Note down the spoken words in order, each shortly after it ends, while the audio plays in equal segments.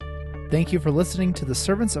Thank you for listening to the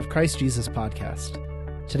Servants of Christ Jesus podcast.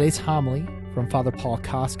 Today's homily from Father Paul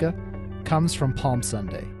Kostka comes from Palm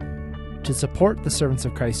Sunday. To support the Servants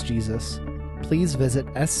of Christ Jesus, please visit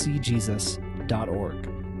scjesus.org.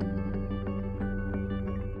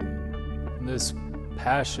 This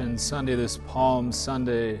Passion Sunday, this Palm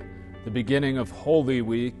Sunday, the beginning of Holy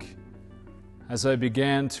Week, as I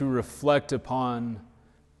began to reflect upon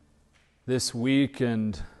this week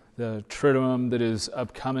and the Triduum that is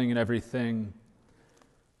upcoming and everything,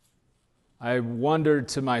 I wondered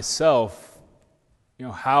to myself,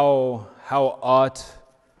 how ought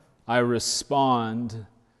I respond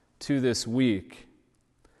to this week?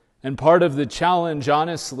 And part of the challenge,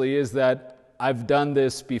 honestly, is that I've done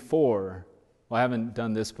this before. Well, I haven't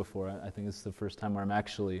done this before. I think it's the first time where I'm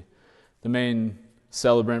actually the main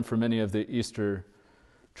celebrant for many of the Easter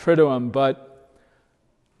Triduum, but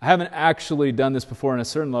I haven't actually done this before on a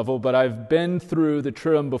certain level, but I've been through the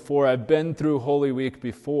Triduum before. I've been through Holy Week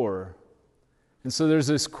before. And so there's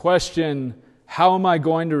this question, how am I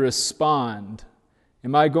going to respond?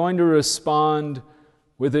 Am I going to respond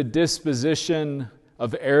with a disposition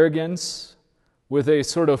of arrogance, with a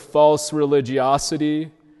sort of false religiosity,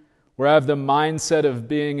 where I have the mindset of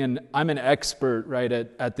being I'm an expert right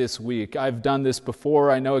at this week. I've done this before.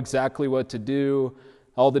 I know exactly what to do,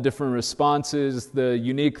 all the different responses, the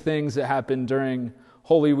unique things that happen during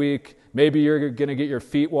Holy Week. Maybe you're going to get your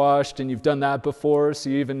feet washed and you've done that before, so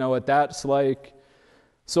you even know what that's like.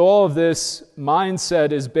 So all of this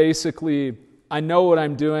mindset is basically, I know what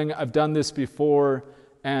I'm doing, I've done this before,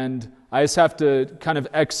 and I just have to kind of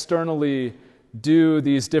externally do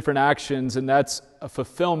these different actions, and that's a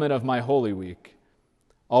fulfillment of my Holy Week.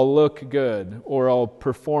 I'll look good, or I'll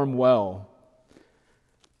perform well.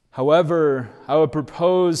 However, I would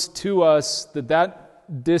propose to us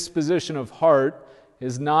that disposition of heart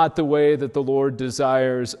is not the way that the Lord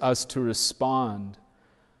desires us to respond.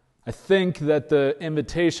 I think that the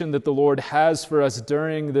invitation that the Lord has for us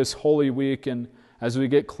during this Holy Week and as we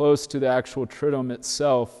get close to the actual Triduum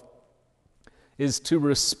itself is to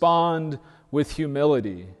respond with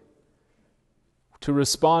humility. To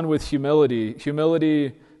respond with humility.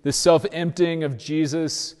 Humility, the self-emptying of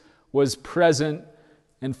Jesus, was present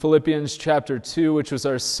in Philippians chapter 2, which was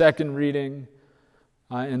our second reading.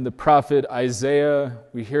 In the prophet Isaiah,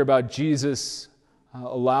 we hear about Jesus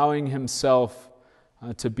allowing himself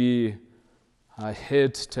to be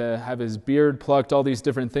hit, to have his beard plucked, all these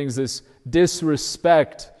different things. This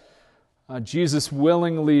disrespect, Jesus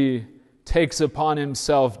willingly takes upon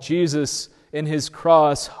himself. Jesus, in his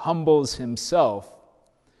cross, humbles himself.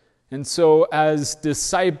 And so as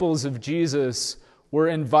disciples of Jesus, we're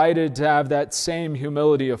invited to have that same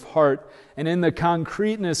humility of heart. And in the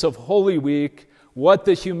concreteness of Holy Week, what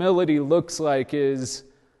the humility looks like is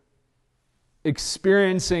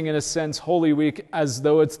experiencing, in a sense, Holy Week as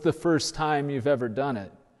though it's the first time you've ever done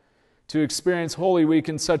it. To experience Holy Week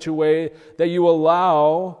in such a way that you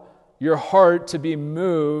allow your heart to be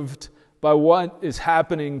moved by what is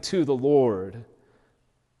happening to the Lord.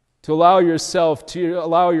 To allow your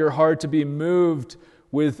heart to be moved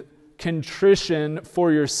with contrition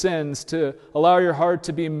for your sins, to allow your heart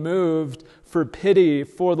to be moved for pity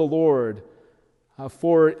for the Lord,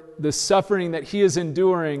 for the suffering that He is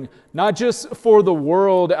enduring, not just for the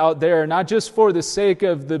world out there, not just for the sake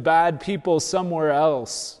of the bad people somewhere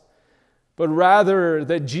else, but rather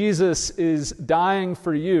that Jesus is dying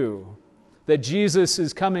for you, that Jesus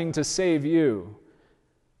is coming to save you.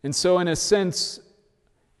 And so in a sense,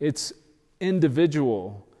 it's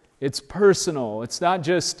individual, it's personal. It's not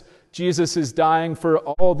just Jesus is dying for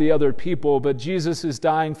all the other people, but Jesus is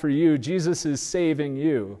dying for you. Jesus is saving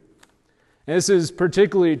you. And this is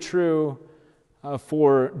particularly true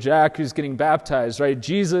for Jack, who's getting baptized, right?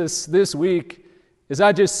 Jesus this week is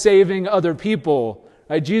not just saving other people,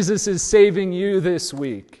 right? Jesus is saving you this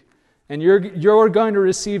week. And you're going to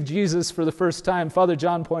receive Jesus for the first time. Father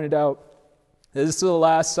John pointed out that this is the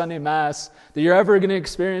last Sunday Mass that you're ever going to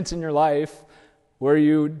experience in your life where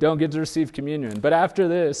you don't get to receive communion. But after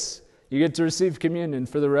this, you get to receive communion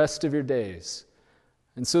for the rest of your days.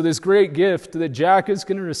 And so this great gift that Jack is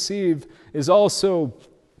going to receive is also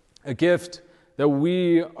a gift that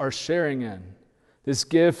we are sharing in. This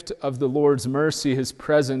gift of the Lord's mercy, His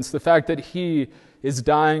presence, the fact that He is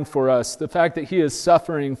dying for us, the fact that He is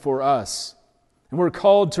suffering for us. And we're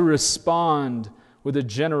called to respond with a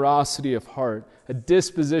generosity of heart, a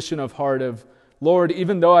disposition of heart of, Lord,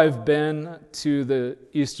 even though I've been to the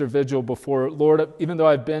Easter Vigil before, Lord, even though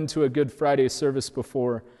I've been to a Good Friday service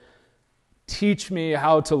before, teach me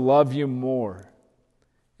how to love you more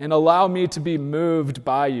and allow me to be moved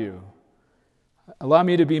by you. Allow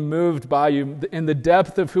me to be moved by you in the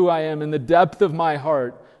depth of who I am, in the depth of my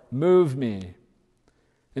heart. Move me.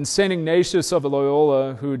 And St. Ignatius of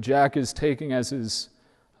Loyola, who Jack is taking as his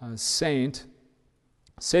saint,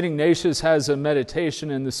 St. Ignatius has a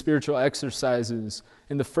meditation in the spiritual exercises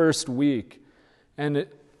in the first week. And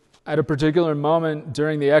at a particular moment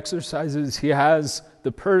during the exercises, he has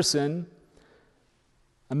the person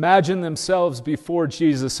imagine themselves before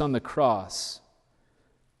Jesus on the cross.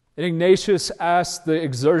 And Ignatius asked the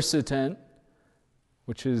exercitant,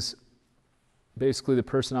 which is basically the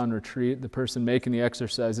person on retreat, the person making the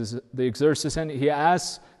exercises, the exercitant, he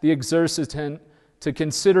asks the exercitant to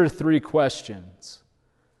consider 3 questions.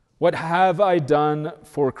 What have I done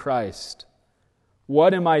for Christ?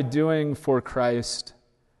 What am I doing for Christ?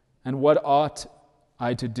 And what ought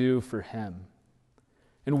I to do for Him?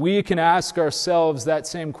 And we can ask ourselves that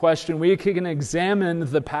same question. We can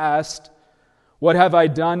examine the past. What have I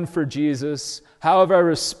done for Jesus? How have I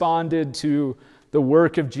responded to the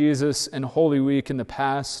work of Jesus in Holy Week in the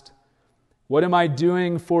past? What am I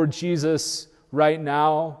doing for Jesus right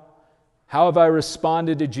now? How have I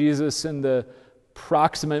responded to Jesus in the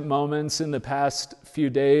proximate moments in the past few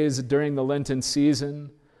days during the Lenten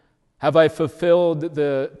season? Have I fulfilled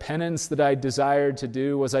the penance that I desired to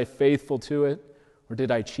do? Was I faithful to it? Or did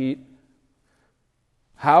I cheat?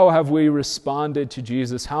 How have we responded to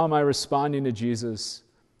Jesus? How am I responding to Jesus?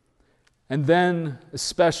 And then,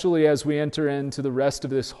 especially as we enter into the rest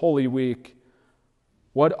of this Holy Week,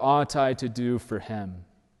 what ought I to do for Him?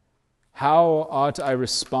 How ought I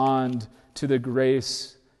respond to the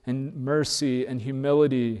grace and mercy and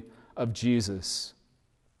humility of Jesus?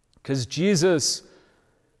 Because Jesus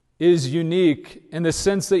is unique in the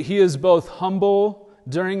sense that He is both humble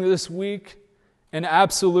during this week and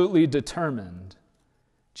absolutely determined.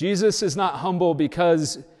 Jesus is not humble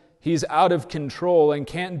because He's out of control and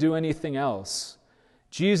can't do anything else.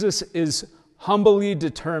 Jesus is humbly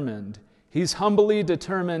determined. He's humbly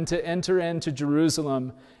determined to enter into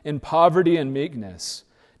Jerusalem in poverty and meekness.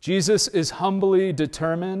 Jesus is humbly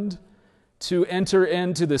determined to enter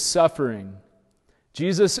into the suffering.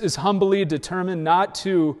 Jesus is humbly determined not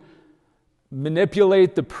to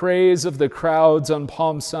manipulate the praise of the crowds on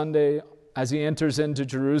Palm Sunday as He enters into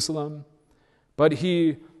Jerusalem, but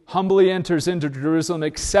He humbly enters into Jerusalem,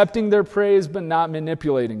 accepting their praise but not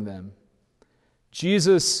manipulating them.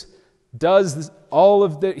 Jesus does all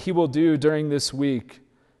of that He will do during this week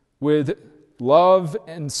with love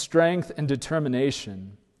and strength and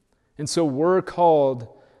determination. And so we're called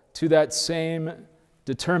to that same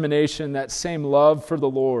determination, that same love for the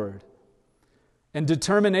Lord. And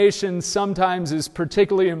determination sometimes is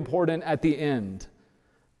particularly important at the end.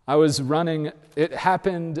 I was running, it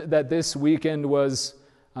happened that this weekend was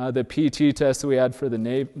the PT test that we had for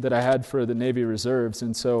the that I had for the Navy Reserves,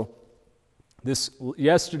 and so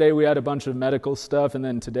yesterday we had a bunch of medical stuff, and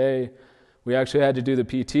then today we actually had to do the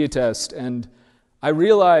PT test. And I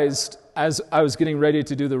realized as I was getting ready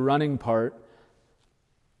to do the running part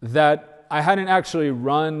that I hadn't actually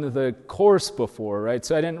run the course before, right?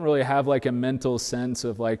 So I didn't really have like a mental sense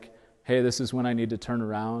of like, hey, this is when I need to turn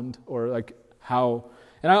around, or like how.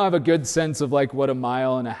 And I don't have a good sense of like what a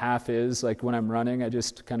mile and a half is. Like when I'm running, I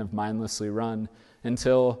just kind of mindlessly run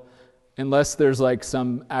unless there's like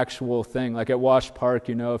some actual thing. Like at Wash Park,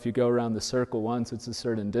 if you go around the circle once, it's a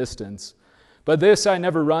certain distance. But this, I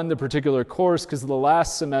never run the particular course because the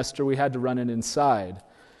last semester we had to run it inside.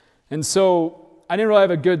 And so I didn't really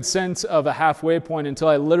have a good sense of a halfway point until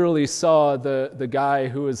I literally saw the guy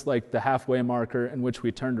who was like the halfway marker in which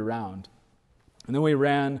we turned around. And then we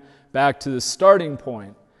ran back to the starting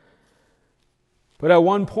point. But at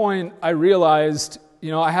one point I realized,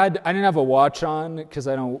 I didn't have a watch on because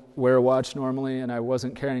I don't wear a watch normally, and I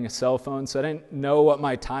wasn't carrying a cell phone, so I didn't know what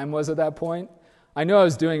my time was at that point. I knew I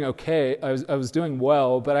was doing okay, I was doing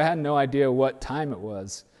well, but I had no idea what time it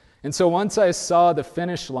was. And so once I saw the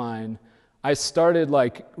finish line, I started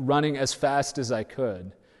like running as fast as I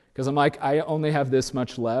could, because I'm like, I only have this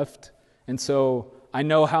much left, and so I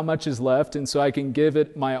know how much is left, and so I can give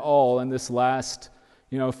it my all in this last,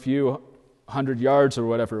 few 100 yards or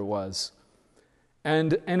whatever it was.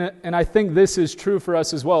 And I think this is true for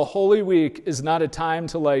us as well. Holy Week is not a time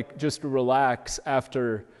to like just relax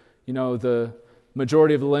after, the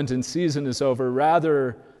majority of the Lenten season is over.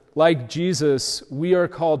 Rather, like Jesus, we are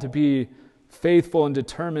called to be faithful and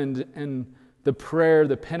determined in the prayer,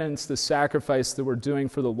 the penance, the sacrifice that we're doing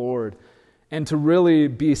for the Lord, and to really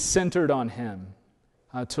be centered on Him.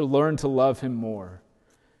 To learn to love Him more.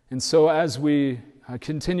 And so as we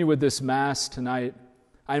continue with this Mass tonight,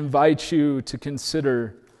 I invite you to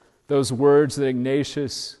consider those words that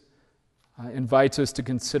Ignatius invites us to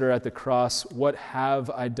consider at the cross, what have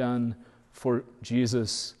I done for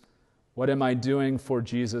Jesus? What am I doing for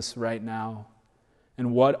Jesus right now?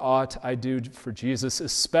 And what ought I do for Jesus,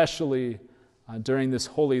 especially during this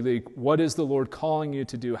Holy Week? What is the Lord calling you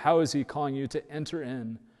to do? How is He calling you to enter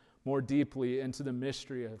in more deeply into the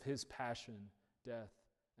mystery of His passion, death,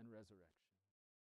 and resurrection?